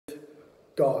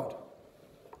God.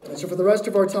 And so for the rest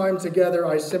of our time together,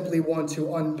 I simply want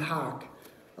to unpack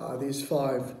these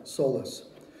five solas.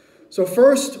 So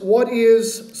first, what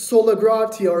is sola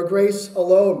gratia, or grace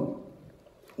alone?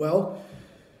 Well,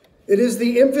 it is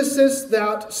the emphasis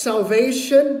that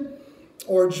salvation,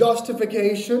 or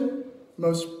justification,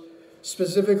 most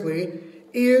specifically,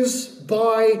 is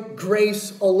by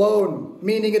grace alone,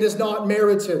 meaning it is not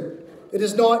merited, it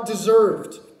is not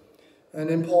deserved. And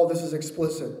in Paul, this is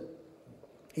explicit.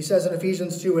 He says in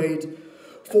Ephesians 2:8,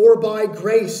 "For by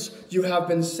grace you have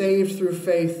been saved through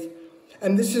faith,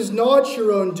 and this is not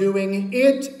your own doing,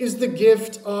 it is the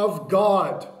gift of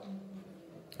God."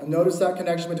 And notice that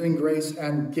connection between grace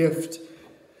and gift.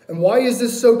 And why is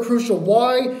this so crucial?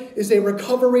 Why is a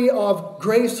recovery of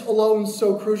grace alone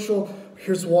so crucial?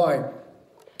 Here's why.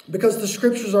 Because the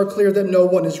scriptures are clear that no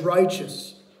one is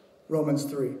righteous. Romans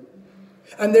 3.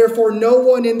 And therefore no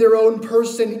one in their own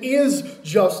person is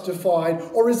justified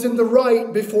or is in the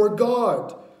right before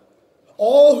God.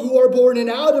 All who are born in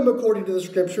Adam, according to the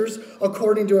scriptures,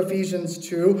 according to Ephesians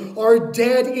 2, are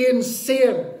dead in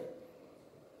sin.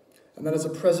 And that is a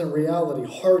present reality,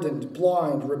 hardened,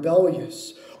 blind,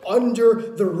 rebellious,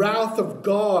 under the wrath of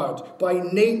God by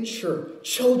nature,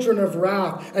 children of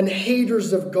wrath and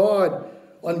haters of God,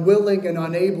 unwilling and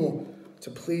unable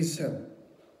to please him.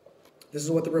 This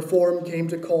is what the Reformed came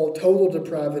to call total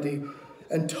depravity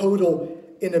and total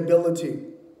inability.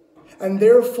 And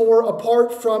therefore,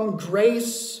 apart from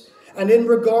grace and in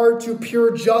regard to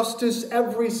pure justice,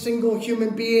 every single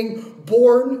human being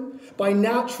born by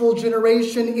natural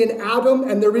generation in Adam,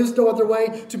 and there is no other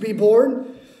way to be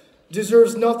born,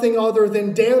 deserves nothing other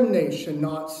than damnation,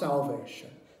 not salvation.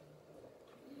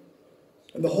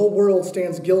 And the whole world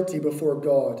stands guilty before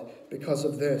God because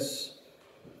of this.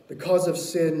 Because of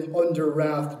sin, under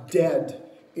wrath, dead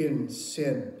in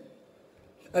sin.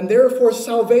 And therefore,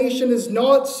 salvation is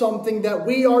not something that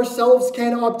we ourselves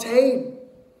can obtain.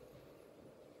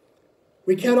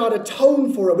 We cannot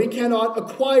atone for it. We cannot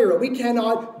acquire it. We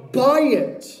cannot buy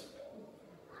it.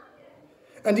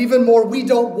 And even more, we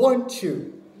don't want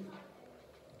to,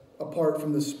 apart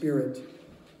from the Spirit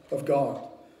of God.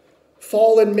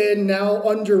 Fallen men now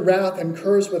under wrath and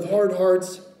curse with hard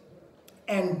hearts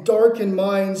and darkened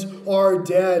minds are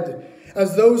dead,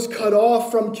 as those cut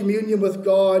off from communion with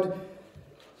God,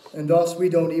 and thus we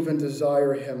don't even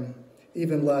desire him,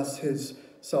 even less his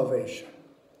salvation.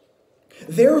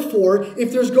 Therefore,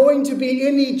 if there's going to be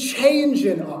any change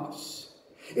in us,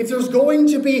 if there's going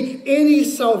to be any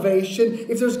salvation,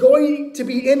 if there's going to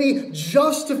be any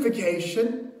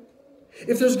justification,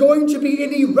 if there's going to be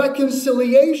any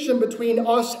reconciliation between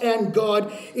us and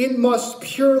God, it must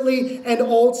purely and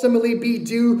ultimately be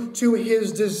due to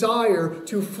his desire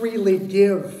to freely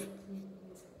give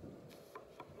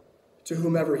to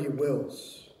whomever he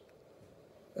wills.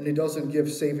 And he doesn't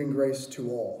give saving grace to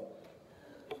all.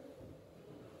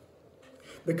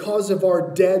 Because of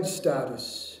our dead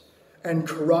status and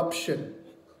corruption,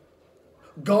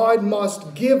 God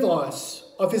must give us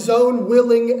of his own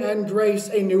willing and grace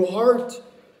a new heart.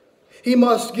 He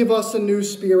must give us a new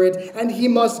spirit, and he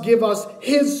must give us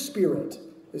his spirit.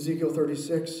 Ezekiel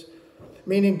 36.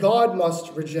 Meaning God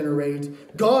must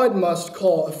regenerate, God must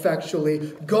call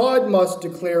effectually, God must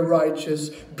declare righteous,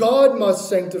 God must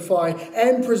sanctify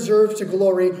and preserve to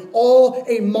glory, all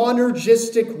a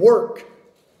monergistic work,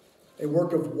 a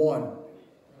work of one.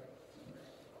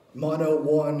 Mono,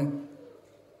 one,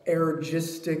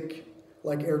 ergistic,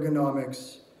 like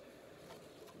ergonomics,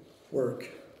 work.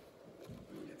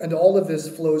 And all of this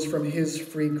flows from his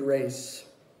free grace,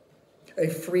 a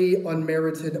free,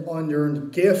 unmerited,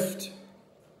 unearned gift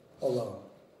alone.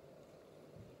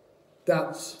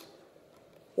 That's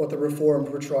what the Reformed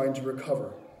were trying to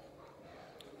recover.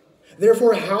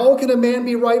 Therefore, how can a man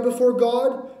be right before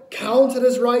God? Counted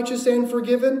as righteous and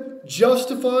forgiven?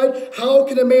 Justified? How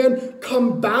can a man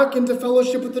come back into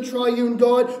fellowship with the triune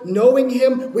God, knowing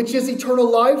him, which is eternal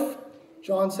life?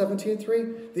 John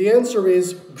 17:3. The answer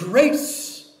is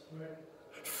grace.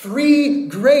 Free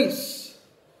grace.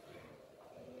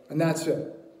 And that's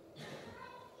it.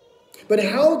 But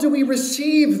how do we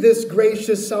receive this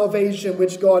gracious salvation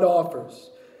which God offers?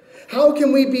 How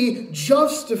can we be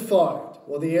justified?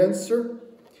 Well, the answer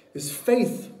is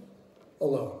faith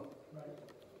alone.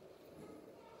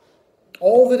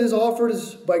 All that is offered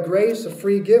is by grace, a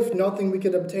free gift, nothing we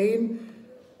can obtain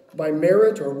by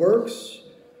merit or works.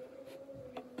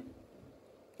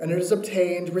 And it is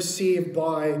obtained, received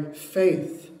by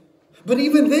faith. But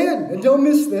even then, and don't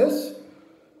miss this,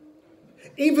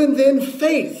 even then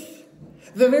faith,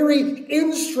 the very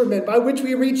instrument by which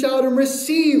we reach out and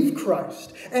receive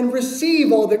Christ and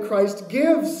receive all that Christ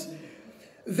gives,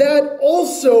 that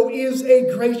also is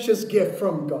a gracious gift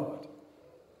from God.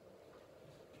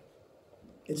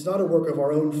 It's not a work of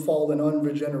our own fallen,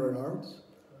 unregenerate hearts.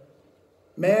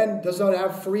 Man does not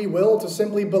have free will to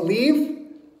simply believe.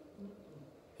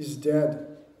 He's dead.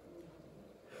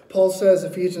 Paul says,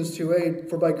 Ephesians 2:8,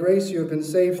 "For by grace you have been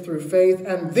saved through faith,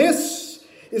 and this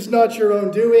is not your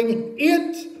own doing.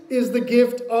 It is the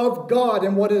gift of God."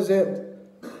 And what is it?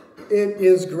 It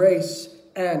is grace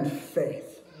and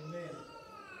faith. Amen.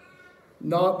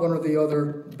 Not one or the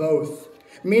other, both.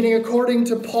 Meaning, according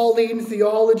to Pauline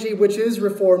theology, which is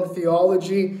Reformed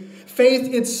theology,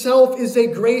 faith itself is a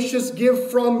gracious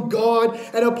gift from God,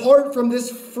 and apart from this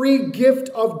free gift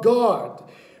of God,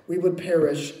 we would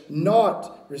perish,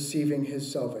 not receiving his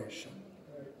salvation.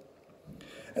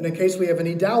 And in case we have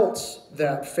any doubts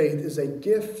that faith is a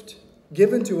gift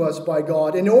given to us by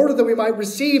God in order that we might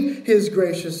receive his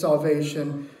gracious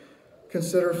salvation,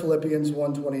 consider Philippians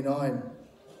 1:29.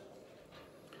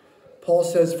 Paul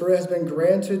says, "For it has been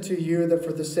granted to you that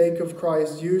for the sake of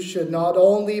Christ you should not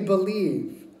only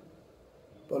believe,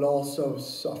 but also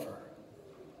suffer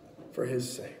for his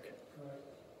sake."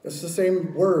 It's the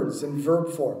same words in verb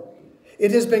form.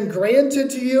 It has been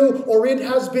granted to you, or it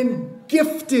has been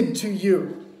gifted to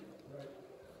you,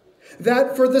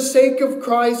 that for the sake of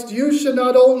Christ you should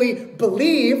not only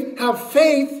believe, have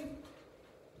faith,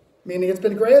 meaning it's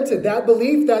been granted. That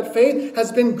belief, that faith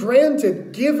has been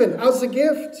granted, given as a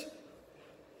gift.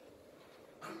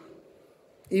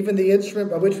 Even the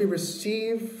instrument by which we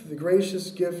receive the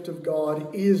gracious gift of God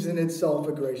is in itself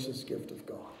a gracious gift of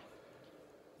God.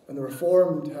 And the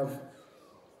Reformed have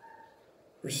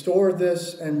restored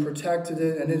this and protected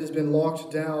it, and it has been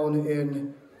locked down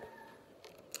in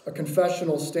a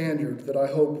confessional standard that I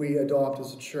hope we adopt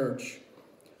as a church.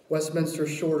 Westminster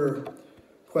Shorter,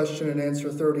 question and answer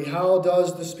 30. How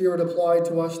does the Spirit apply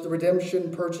to us the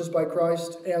redemption purchased by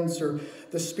Christ? Answer.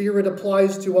 The Spirit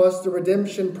applies to us the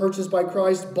redemption purchased by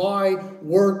Christ by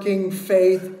working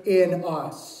faith in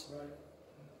us,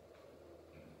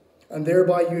 and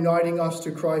thereby uniting us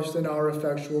to Christ in our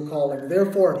effectual calling.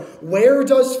 Therefore, where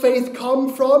does faith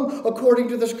come from according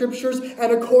to the Scriptures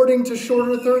and according to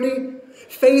Shorter 30?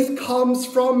 Faith comes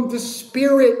from the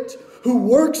Spirit who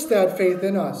works that faith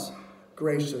in us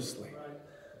graciously.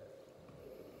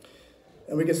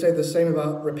 And we can say the same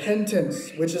about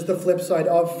repentance, which is the flip side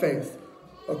of faith,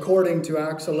 according to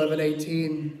Acts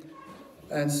 11:18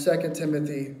 and 2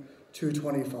 Timothy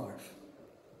 2:25.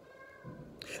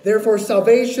 Therefore,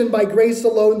 salvation by grace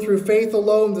alone, through faith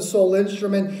alone, the sole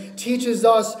instrument, teaches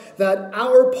us that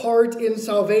our part in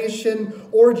salvation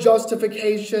or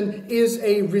justification is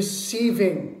a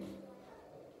receiving.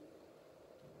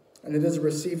 And it is a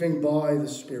receiving by the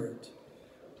Spirit.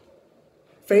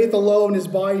 Faith alone is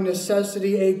by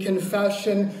necessity a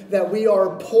confession that we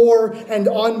are poor and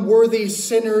unworthy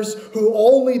sinners who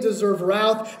only deserve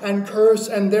wrath and curse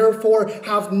and therefore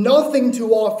have nothing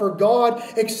to offer God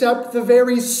except the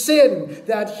very sin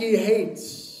that he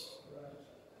hates.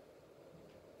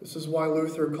 This is why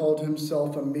Luther called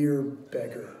himself a mere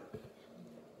beggar.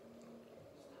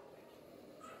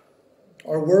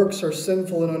 Our works are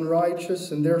sinful and unrighteous,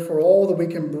 and therefore all that we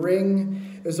can bring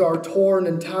is our torn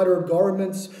and tattered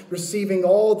garments, receiving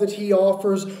all that he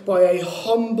offers by a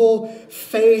humble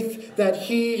faith that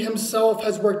he himself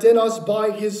has worked in us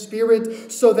by his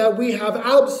Spirit, so that we have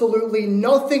absolutely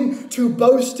nothing to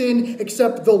boast in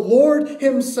except the Lord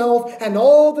himself and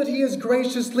all that he has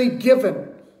graciously given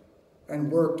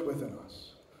and worked within us.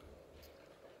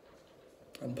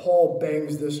 And Paul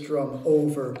bangs this drum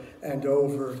over and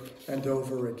over and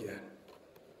over again.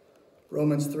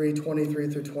 Romans 3:23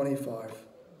 through 25.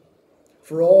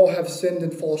 For all have sinned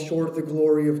and fall short of the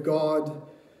glory of God,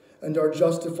 and are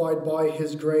justified by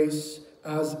his grace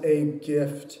as a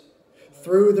gift,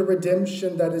 through the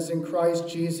redemption that is in Christ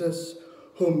Jesus,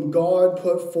 whom God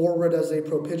put forward as a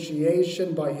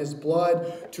propitiation by his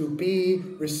blood, to be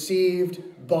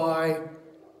received by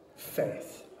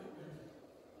faith.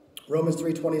 Romans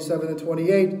 3:27 and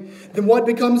 28. Then what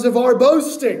becomes of our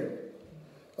boasting,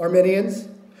 Arminians?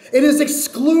 It is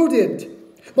excluded.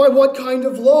 By what kind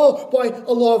of law? By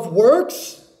a law of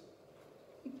works?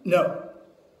 No,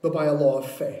 but by a law of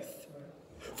faith.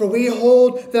 For we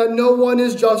hold that no one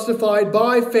is justified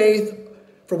by faith.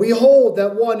 For we hold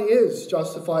that one is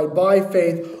justified by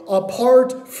faith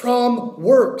apart from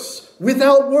works,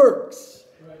 without works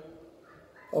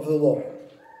of the law.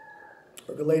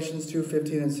 Or Galatians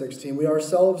 2:15 and 16. We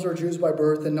ourselves are Jews by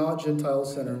birth and not Gentile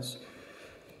sinners.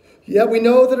 Yet we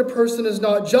know that a person is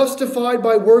not justified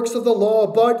by works of the law,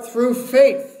 but through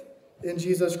faith in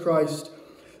Jesus Christ.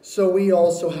 So we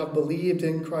also have believed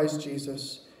in Christ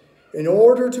Jesus, in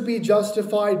order to be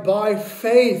justified by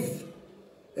faith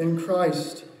in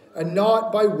Christ, and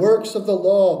not by works of the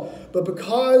law, but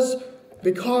because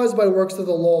by works of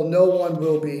the law no one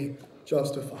will be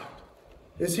justified.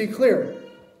 Is he clear?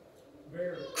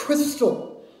 Very.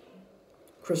 Crystal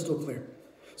clear.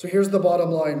 So here's the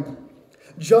bottom line.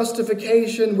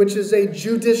 Justification, which is a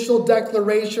judicial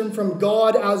declaration from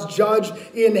God as judge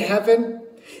in heaven,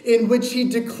 in which he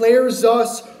declares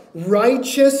us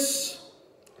righteous,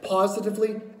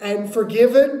 positively, and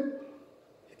forgiven.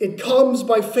 It comes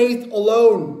by faith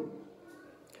alone.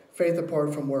 Faith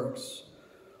apart from works.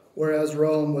 Whereas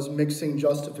Rome was mixing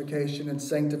justification and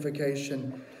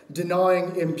sanctification,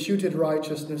 denying imputed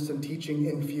righteousness and teaching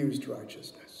infused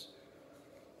righteousness.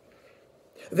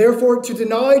 Therefore, to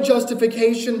deny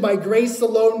justification by grace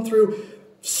alone through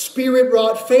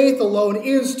Spirit-wrought faith alone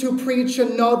is to preach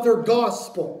another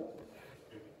gospel.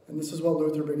 And this is what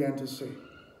Luther began to see.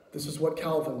 This is what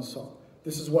Calvin saw.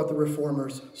 This is what the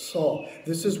Reformers saw.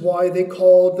 This is why they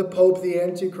called the Pope the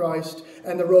Antichrist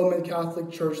and the Roman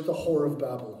Catholic Church the whore of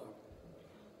Babylon.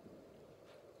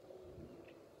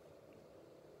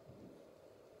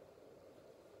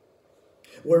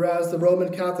 Whereas the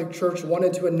Roman Catholic Church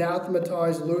wanted to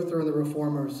anathematize Luther and the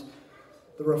Reformers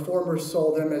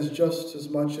saw them as just as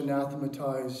much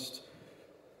anathematized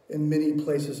in many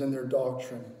places in their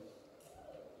doctrine.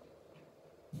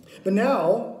 But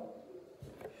now,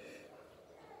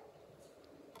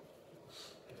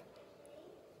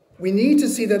 we need to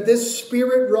see that this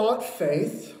Spirit-wrought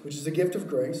faith, which is a gift of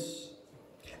grace,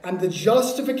 and the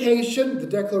justification, the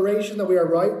declaration that we are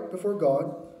right before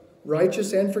God,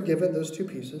 righteous and forgiven, those two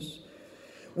pieces,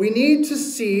 we need to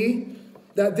see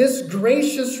that this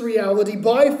gracious reality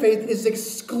by faith is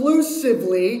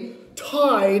exclusively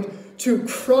tied to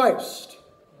Christ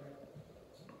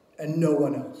and no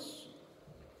one else.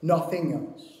 Nothing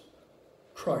else.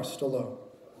 Christ alone.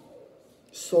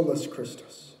 Solus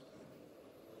Christus.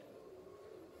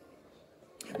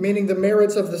 Meaning the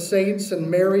merits of the saints and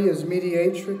Mary as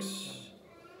mediatrix,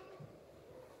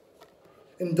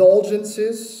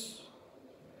 indulgences,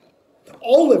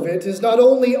 all of it is not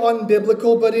only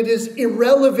unbiblical, but it is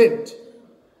irrelevant,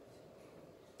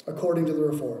 according to the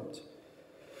Reformed.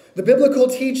 The biblical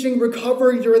teaching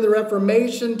recovered during the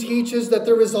Reformation teaches that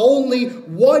there is only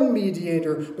one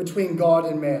mediator between God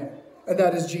and man, and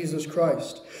that is Jesus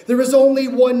Christ. There is only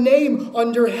one name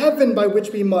under heaven by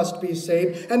which we must be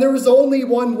saved, and there is only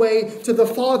one way to the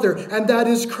Father, and that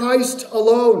is Christ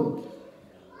alone.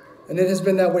 And it has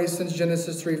been that way since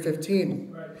Genesis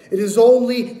 3:15. It is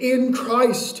only in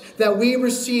Christ that we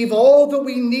receive all that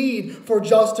we need for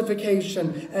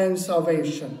justification and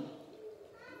salvation.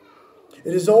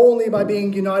 It is only by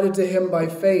being united to him by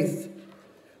faith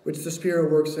which the Spirit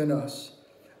works in us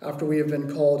after we have been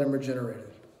called and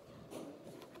regenerated.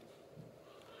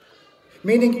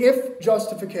 Meaning, if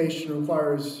justification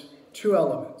requires two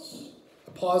elements,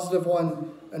 a positive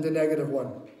one and a negative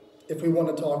one, if we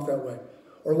want to talk that way,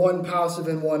 or one passive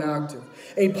and one active,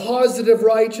 a positive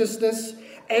righteousness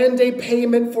and a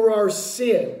payment for our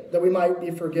sin that we might be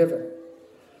forgiven.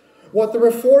 What the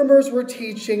Reformers were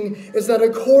teaching is that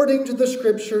according to the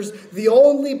Scriptures, the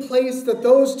only place that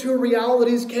those two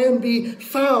realities can be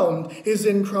found is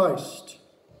in Christ.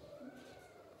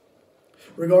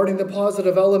 Regarding the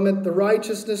positive element, the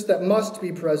righteousness that must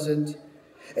be present,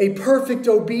 a perfect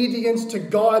obedience to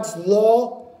God's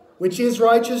law, which is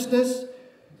righteousness,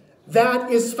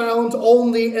 that is found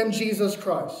only in Jesus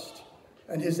Christ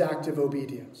and his active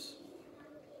obedience.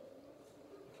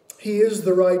 He is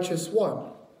the righteous one.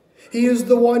 He is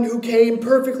the one who came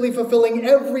perfectly fulfilling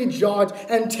every jot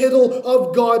and tittle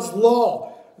of God's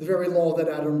law, the very law that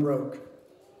Adam broke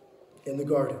in the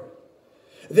garden.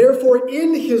 Therefore,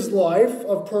 in his life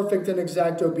of perfect and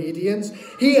exact obedience,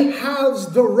 he has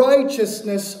the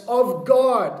righteousness of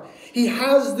God. He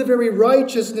has the very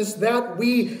righteousness that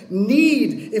we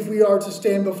need if we are to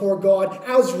stand before God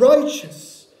as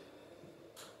righteous.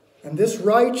 And this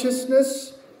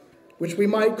righteousness, which we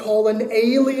might call an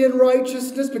alien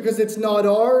righteousness because it's not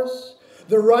ours,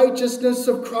 the righteousness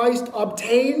of Christ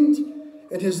obtained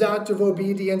in his act of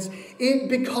obedience, it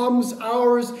becomes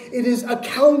ours. It is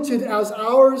accounted as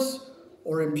ours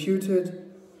or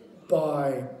imputed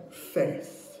by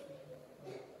faith.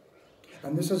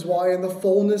 And this is why in the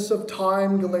fullness of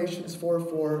time, Galatians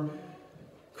 4:4,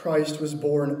 Christ was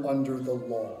born under the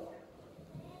law.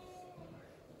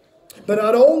 But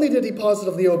not only did he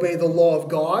positively obey the law of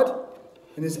God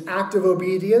in his act of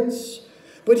obedience,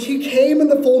 but he came in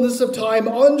the fullness of time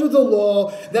under the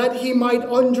law that he might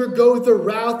undergo the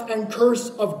wrath and curse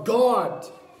of God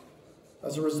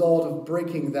as a result of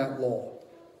breaking that law.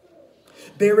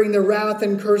 bearing the wrath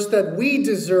and curse that we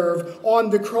deserve on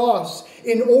the cross,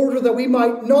 in order that we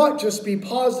might not just be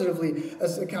positively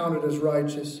accounted as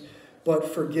righteous, but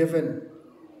forgiven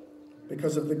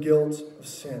because of the guilt of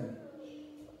sin.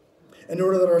 In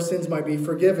order that our sins might be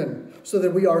forgiven, so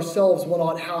that we ourselves will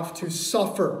not have to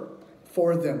suffer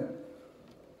for them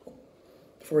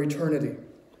for eternity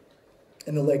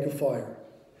in the lake of fire.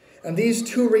 And these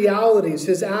two realities,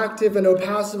 his active and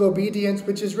passive obedience,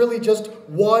 which is really just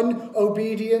one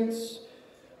obedience,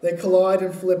 they collide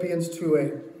in Philippians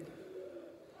 2:8,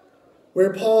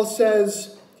 where Paul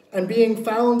says, "And being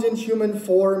found in human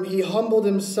form, he humbled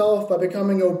himself by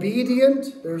becoming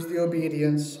obedient," there's the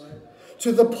obedience,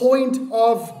 "to the point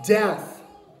of death,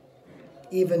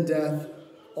 even death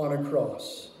on a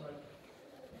cross."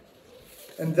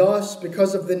 And thus,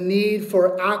 because of the need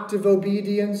for active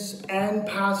obedience and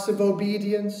passive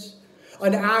obedience,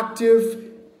 an active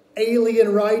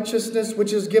alien righteousness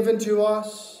which is given to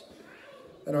us,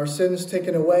 and our sins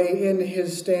taken away in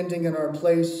his standing in our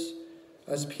place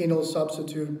as penal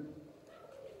substitute.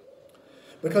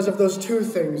 Because of those two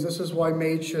things, this is why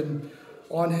Machen,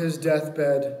 on his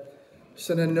deathbed,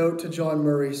 sent a note to John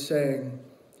Murray saying,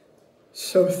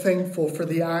 "So thankful for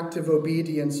the active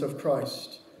obedience of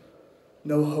Christ.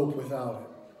 No hope without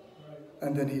it."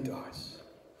 And then he dies.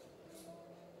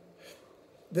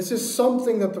 This is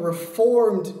something that the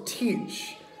Reformed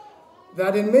teach,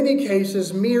 that in many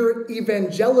cases mere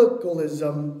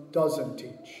evangelicalism doesn't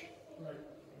teach.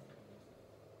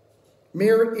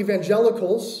 Mere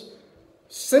evangelicals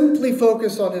simply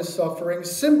focus on his suffering,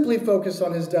 simply focus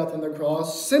on his death on the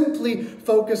cross, simply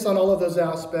focus on all of those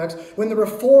aspects, when the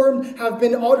Reformed have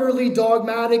been utterly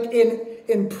dogmatic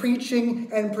in preaching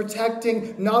and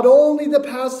protecting not only the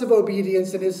passive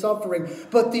obedience in his suffering,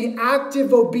 but the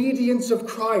active obedience of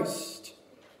Christ,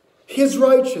 his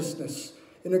righteousness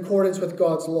in accordance with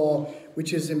God's law,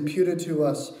 which is imputed to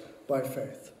us by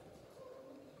faith.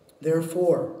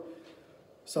 Therefore,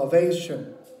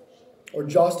 salvation, or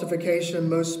justification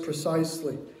most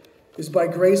precisely, is by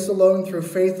grace alone, through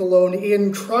faith alone,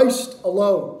 in Christ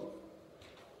alone.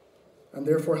 And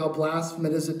therefore, how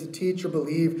blasphemous is it to teach or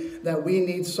believe that we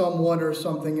need someone or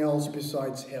something else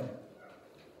besides him?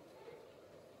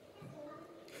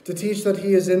 To teach that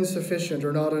he is insufficient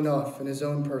or not enough in his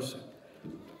own person.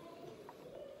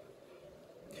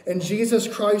 In Jesus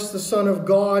Christ, the Son of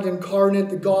God, incarnate,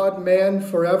 the God-man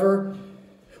forever,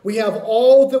 we have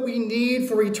all that we need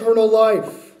for eternal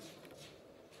life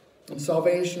and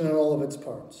salvation in all of its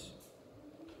parts.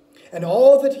 And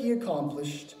all that he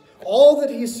accomplished, all that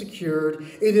he secured,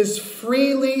 it is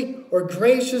freely or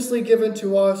graciously given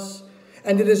to us,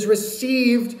 and it is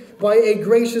received by a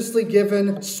graciously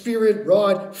given,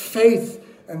 Spirit-wrought faith,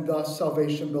 and thus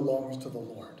salvation belongs to the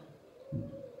Lord.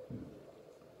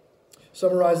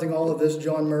 Summarizing all of this,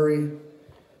 John Murray,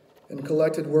 in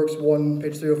Collected Works 1,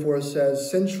 page 304, says,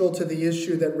 "Central to the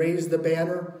issue that raised the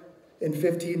banner in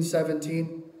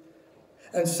 1517,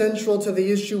 and central to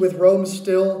the issue with Rome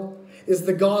still, is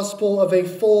the gospel of a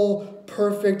full,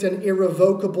 perfect, and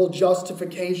irrevocable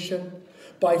justification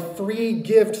by free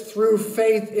gift through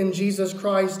faith in Jesus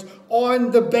Christ on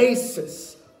the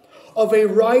basis of a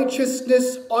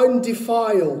righteousness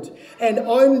undefiled and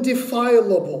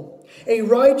undefilable, a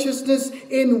righteousness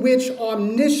in which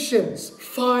omniscience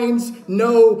finds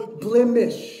no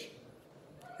blemish,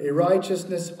 a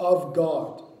righteousness of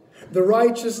God, the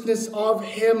righteousness of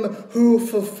him who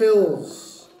fulfilled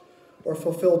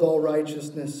all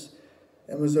righteousness,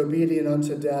 and was obedient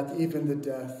unto death, even the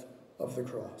death of the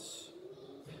cross."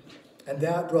 And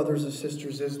that, brothers and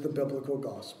sisters, is the biblical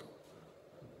gospel.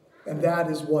 And that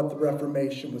is what the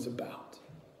Reformation was about.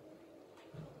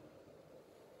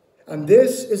 And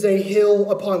this is a hill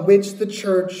upon which the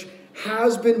church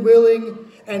has been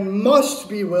willing and must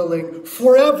be willing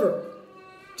forever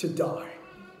to die.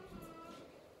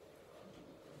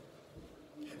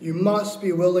 You must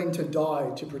be willing to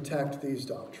die to protect these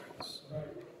doctrines.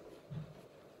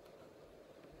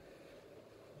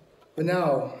 But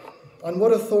now, on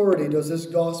what authority does this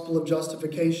gospel of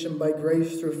justification by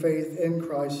grace through faith in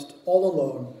Christ all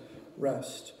alone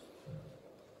rest?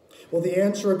 Well, the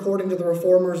answer, according to the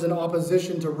Reformers in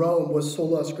opposition to Rome, was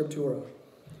sola scriptura.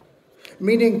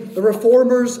 Meaning the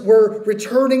Reformers were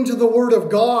returning to the Word of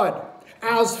God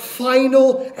as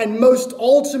final and most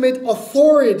ultimate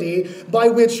authority by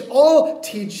which all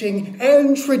teaching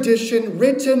and tradition,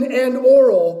 written and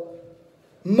oral,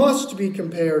 must be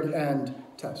compared and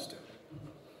tested.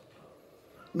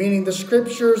 Meaning the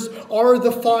Scriptures are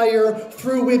the fire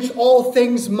through which all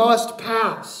things must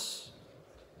pass.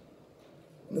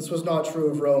 And this was not true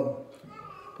of Rome,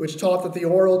 which taught that the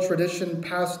oral tradition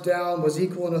passed down was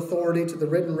equal in authority to the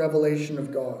written revelation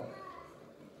of God.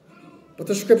 But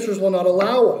the Scriptures will not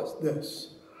allow us this.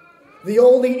 The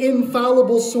only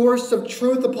infallible source of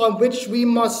truth upon which we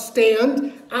must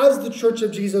stand as the Church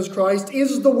of Jesus Christ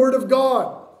is the Word of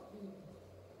God,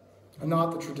 and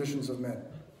not the traditions of men.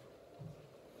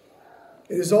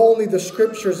 It is only the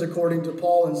Scriptures, according to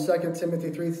Paul in 2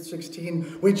 Timothy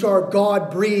 3:16, which are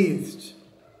God-breathed,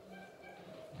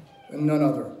 and none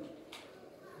other.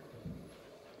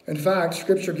 In fact,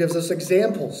 Scripture gives us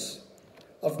examples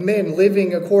of men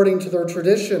living according to their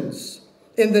traditions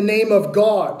in the name of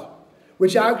God,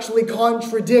 which actually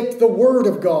contradict the Word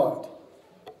of God.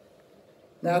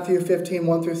 Matthew 15,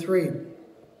 1-3.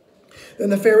 Then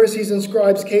the Pharisees and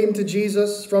scribes came to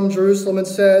Jesus from Jerusalem and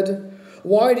said,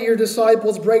 "Why do your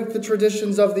disciples break the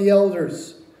traditions of the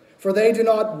elders? For they do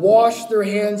not wash their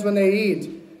hands when they eat."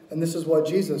 And this is what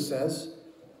Jesus says.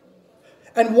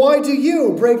 "And why do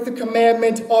you break the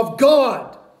commandment of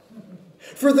God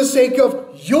for the sake of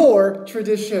your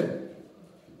tradition?"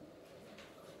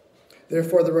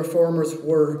 Therefore, the Reformers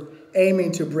were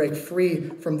aiming to break free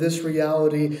from this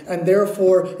reality, and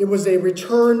therefore it was a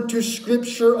return to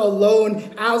Scripture alone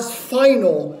as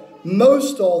final,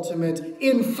 most ultimate,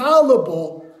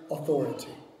 infallible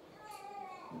authority.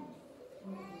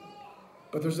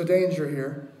 But there's a danger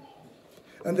here.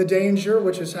 And the danger,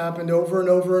 which has happened over and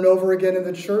over and over again in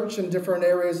the church in different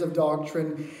areas of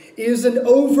doctrine, is an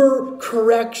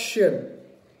overcorrection.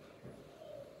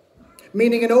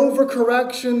 Meaning an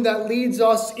overcorrection that leads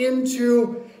us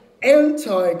into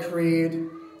anti-creed,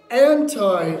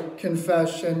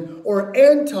 anti-confession, or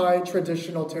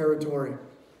anti-traditional territory.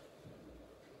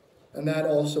 And that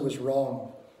also is wrong.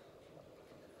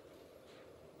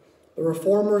 The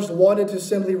Reformers wanted to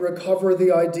simply recover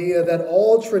the idea that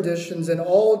all traditions and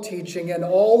all teaching and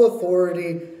all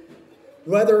authority,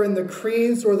 whether in the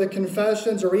creeds or the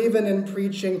confessions or even in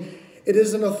preaching, it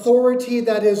is an authority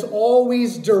that is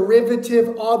always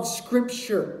derivative of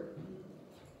Scripture,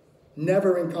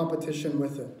 never in competition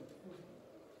with it.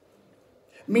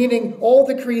 Meaning all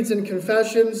the creeds and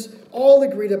confessions, all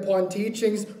agreed upon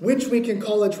teachings, which we can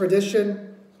call a tradition,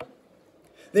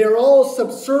 they are all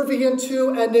subservient to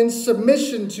and in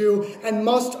submission to and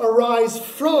must arise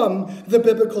from the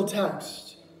biblical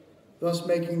text, thus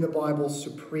making the Bible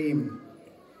supreme.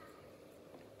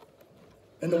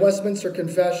 And the Westminster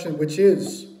Confession, which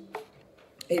is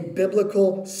a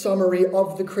biblical summary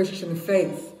of the Christian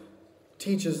faith,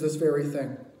 teaches this very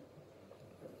thing.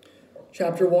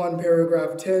 Chapter 1,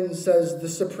 paragraph 10 says, "The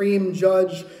supreme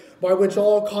judge by which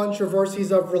all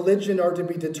controversies of religion are to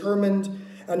be determined,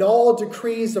 and all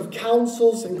decrees of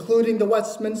councils, including the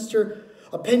Westminster,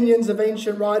 opinions of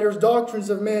ancient writers, doctrines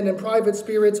of men, and private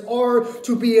spirits are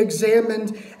to be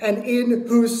examined, and in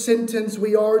whose sentence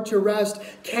we are to rest,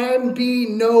 can be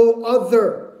no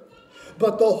other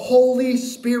but the Holy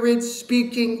Spirit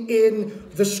speaking in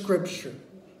the Scripture."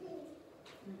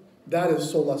 That is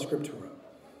sola scriptura.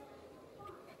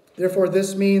 Therefore,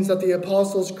 this means that the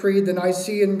Apostles' Creed, the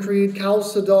Nicene Creed,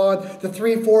 Chalcedon, the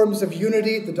three forms of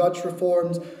unity, the Dutch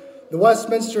Reformed, the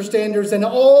Westminster Standards, and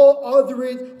all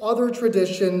other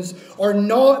traditions are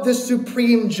not the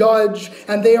supreme judge,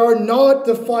 and they are not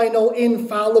the final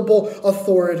infallible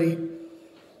authority.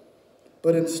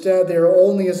 But instead, they are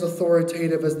only as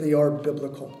authoritative as they are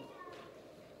biblical.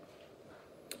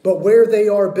 But where they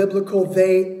are biblical,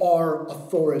 they are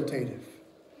authoritative.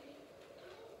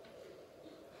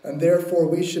 And therefore,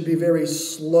 we should be very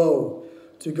slow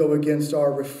to go against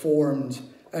our Reformed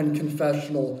and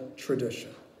confessional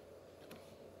tradition.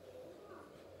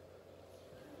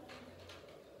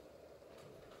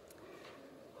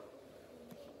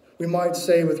 We might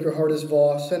say with Gerhardus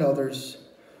Voss and others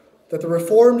that the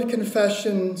Reformed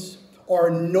confessions are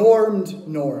normed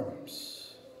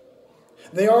norms.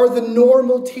 They are the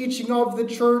normal teaching of the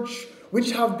church,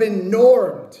 which have been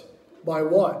normed by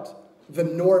what? The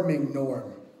norming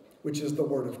norm, which is the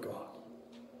Word of God.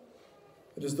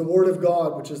 It is the Word of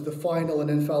God which is the final and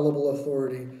infallible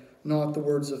authority, not the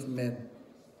words of men.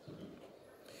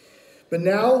 But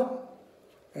now,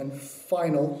 and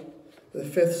final, the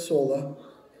fifth sola,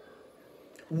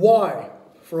 why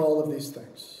for all of these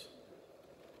things?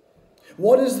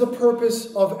 What is the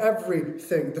purpose of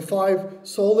everything? The five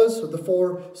solas, or the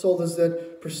four solas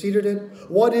that preceded it?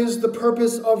 What is the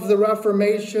purpose of the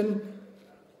Reformation?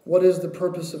 What is the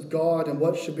purpose of God, and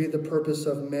what should be the purpose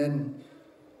of men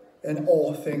and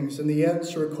all things? And the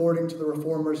answer, according to the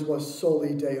Reformers, was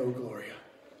soli Deo Gloria.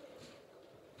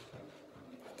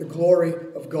 The glory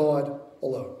of God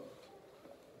alone.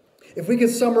 If we could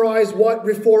summarize what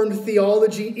Reformed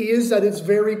theology is at its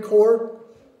very core,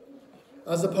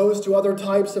 as opposed to other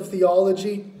types of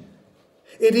theology.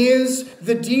 It is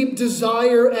the deep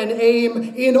desire and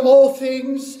aim in all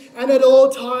things and at all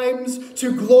times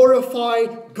to glorify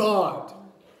God.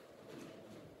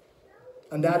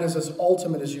 And that is as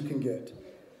ultimate as you can get.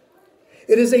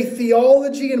 It is a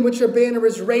theology in which a banner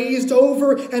is raised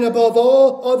over and above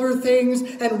all other things,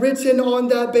 and written on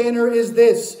that banner is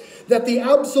this: that the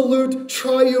absolute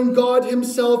triune God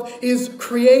himself is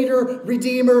creator,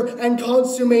 redeemer, and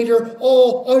consummator,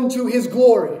 all unto his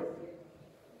glory.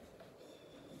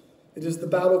 It is the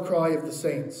battle cry of the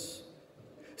saints,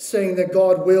 saying that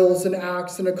God wills and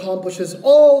acts and accomplishes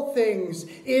all things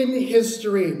in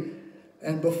history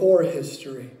and before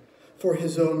history for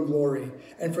his own glory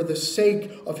and for the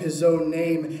sake of his own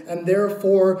name. And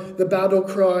therefore, the battle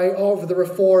cry of the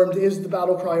Reformed is the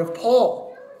battle cry of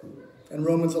Paul in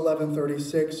Romans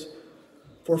 11:36.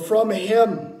 For from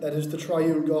him, that is the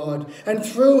triune God, and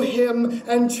through him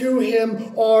and to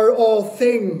him are all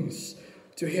things.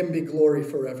 To him be glory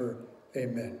forever.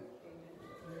 Amen.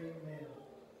 Amen.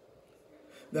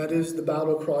 That is the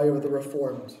battle cry of the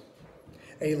Reformed.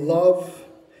 A love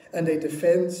and a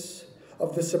defense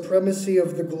of the supremacy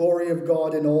of the glory of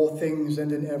God in all things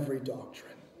and in every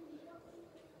doctrine.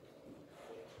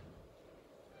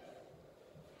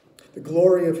 The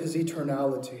glory of his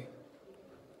eternality.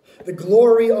 The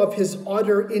glory of his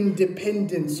utter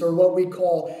independence, or what we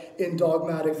call in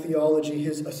dogmatic theology,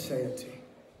 his aseity.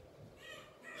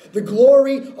 The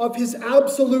glory of his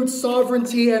absolute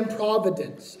sovereignty and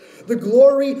providence. The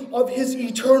glory of his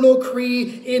eternal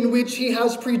creed in which he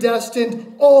has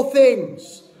predestined all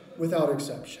things without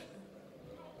exception.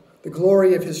 The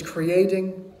glory of his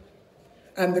creating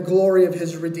and the glory of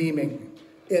his redeeming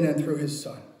in and through his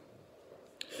Son.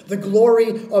 The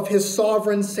glory of his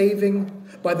sovereign saving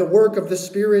by the work of the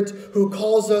Spirit, who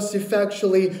calls us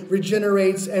effectually,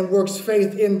 regenerates, and works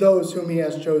faith in those whom he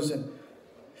has chosen.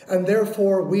 And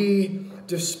therefore we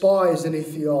despise any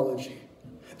theology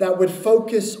that would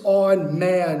focus on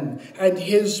man and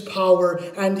his power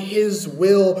and his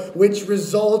will, which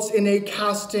results in a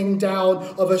casting down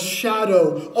of a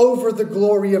shadow over the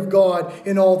glory of God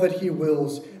in all that he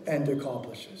wills and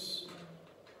accomplishes.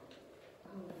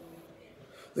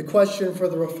 The question for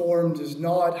the Reformed is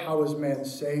not, how is man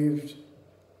saved?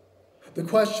 The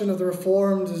question of the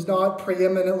Reformed is not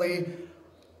preeminently,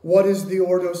 what is the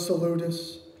Ordo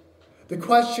Salutis? The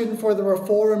question for the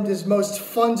Reformed is most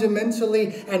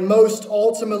fundamentally and most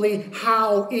ultimately,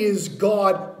 how is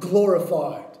God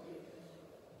glorified?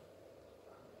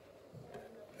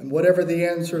 And whatever the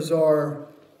answers are,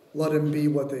 let them be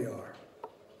what they are.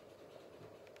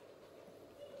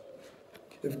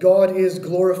 If God is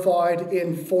glorified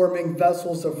in forming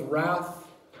vessels of wrath,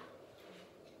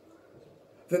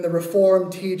 then the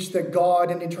Reformed teach that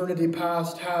God in eternity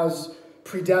past has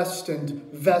predestined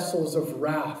vessels of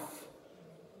wrath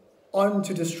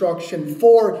unto destruction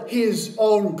for his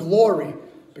own glory,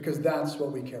 because that's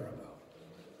what we care about.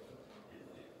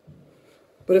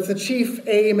 But if the chief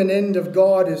aim and end of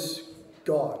God is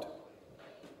God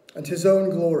and his own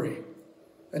glory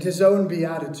and his own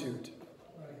beatitude,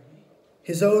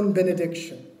 his own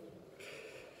benediction,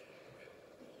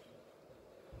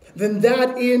 then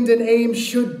that end and aim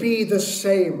should be the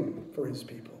same for his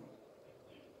people.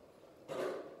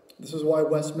 This is why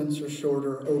Westminster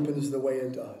Shorter opens the way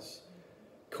it does.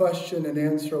 Question and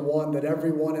answer one that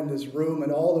everyone in this room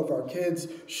and all of our kids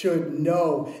should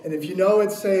know. And if you know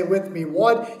it, say it with me.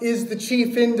 What is the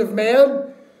chief end of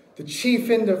man? The chief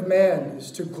end of man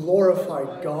is to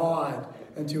glorify God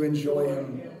and to enjoy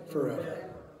him forever.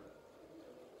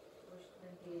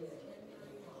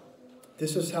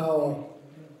 This is how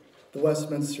the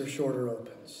Westminster Shorter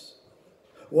opens.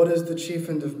 What is the chief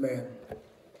end of man?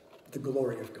 The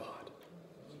glory of God.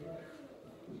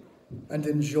 And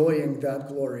enjoying that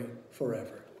glory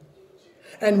forever.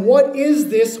 And what is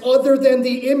this other than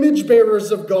the image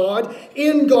bearers of God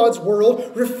in God's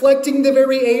world, reflecting the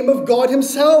very aim of God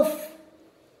himself,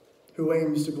 who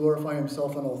aims to glorify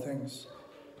himself in all things?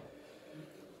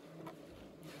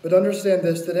 But understand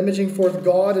this, that imaging forth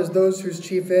God as those whose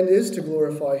chief end is to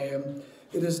glorify him,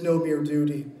 it is no mere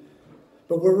duty.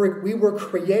 But we were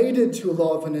created to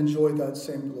love and enjoy that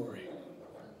same glory.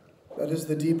 That is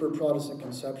the deeper Protestant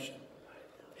conception.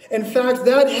 In fact,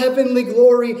 that heavenly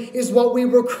glory is what we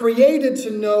were created to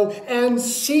know and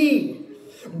see.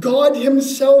 God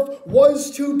himself was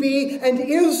to be and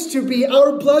is to be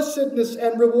our blessedness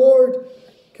and reward.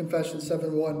 Confession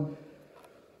 7:1.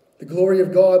 The glory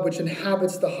of God which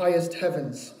inhabits the highest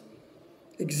heavens,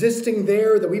 existing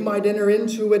there that we might enter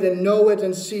into it and know it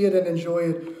and see it and enjoy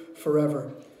it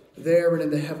forever, there and in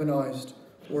the heavenized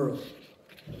world.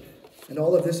 And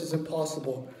all of this is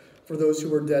impossible for those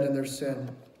who are dead in their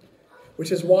sin, which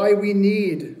is why we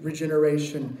need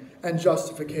regeneration and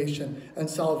justification and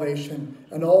salvation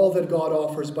and all that God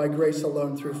offers by grace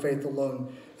alone, through faith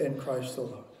alone, in Christ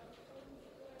alone.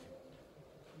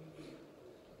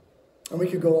 And we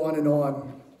could go on and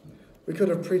on. We could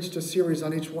have preached a series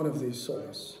on each one of these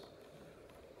solas.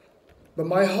 But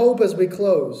my hope as we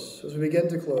begin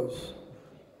to close,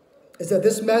 is that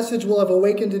this message will have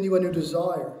awakened in you a new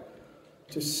desire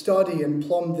to study and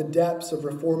plumb the depths of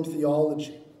Reformed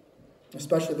theology,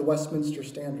 especially the Westminster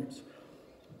Standards,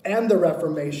 and the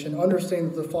Reformation,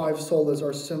 understanding that the five solas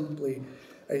are simply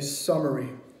a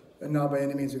summary and not by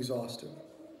any means exhaustive.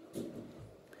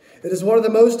 It is one of the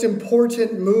most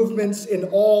important movements in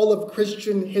all of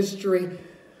Christian history,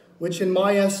 which in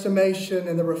my estimation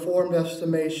and the Reformed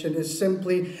estimation is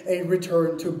simply a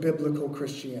return to biblical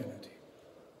Christianity.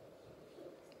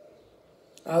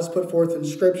 As put forth in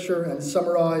Scripture and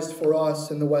summarized for us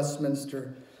in the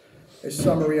Westminster, a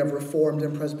summary of Reformed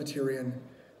and Presbyterian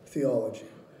theology.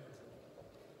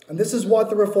 And this is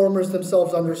what the Reformers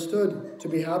themselves understood to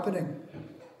be happening.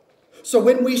 So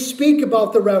when we speak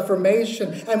about the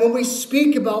Reformation, and when we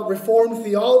speak about Reformed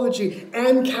theology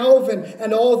and Calvin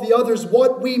and all the others,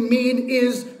 what we mean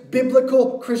is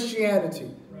biblical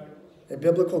Christianity, a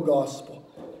biblical gospel,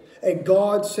 a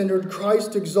God-centered,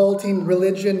 Christ-exalting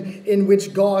religion in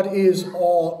which God is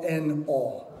all in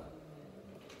all.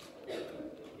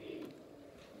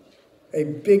 A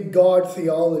big God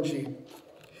theology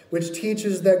which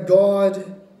teaches that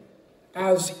God,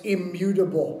 as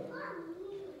immutable,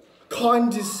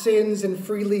 condescends and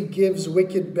freely gives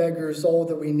wicked beggars all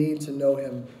that we need to know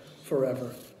him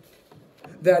forever.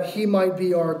 That he might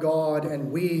be our God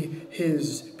and we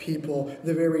his people,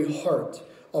 the very heart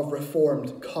of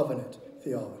Reformed covenant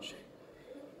theology.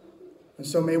 And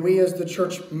so may we as the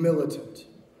church militant,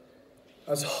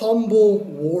 as humble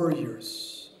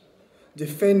warriors,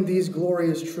 defend these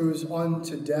glorious truths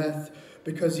unto death,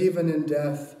 because even in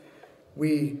death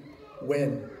we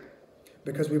win.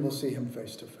 Because we will see him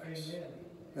face to face.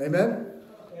 Amen?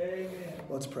 Amen?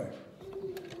 Let's pray.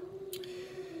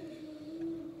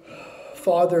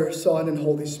 Father, Son, and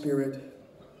Holy Spirit,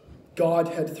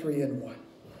 Godhead three in one.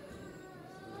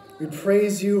 We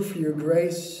praise you for your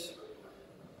grace.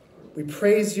 We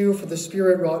praise you for the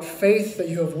Spirit-wrought faith that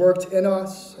you have worked in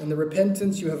us and the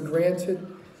repentance you have granted.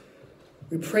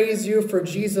 We praise you for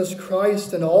Jesus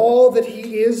Christ and all that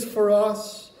he is for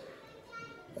us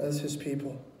as his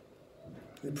people.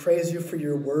 We praise you for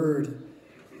your word.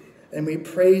 And we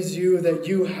praise you that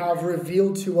you have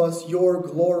revealed to us your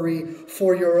glory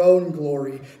for your own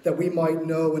glory, that we might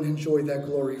know and enjoy that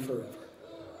glory forever.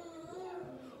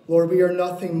 Lord, we are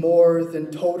nothing more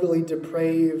than totally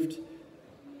depraved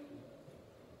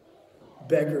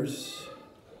beggars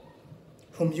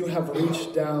whom you have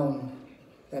reached down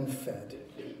and fed.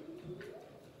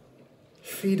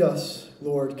 Feed us,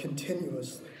 Lord,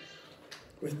 continuously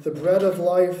with the bread of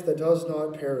life that does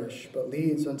not perish, but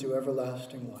leads unto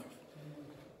everlasting life.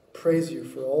 Praise you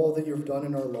for all that you've done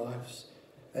in our lives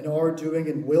and are doing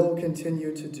and will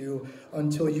continue to do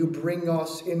until you bring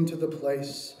us into the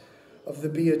place of the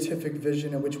beatific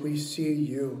vision in which we see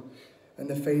you and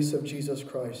the face of Jesus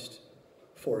Christ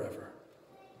forever.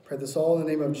 Pray this all in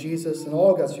the name of Jesus, and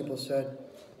all God's people said,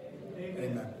 Amen.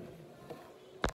 Amen.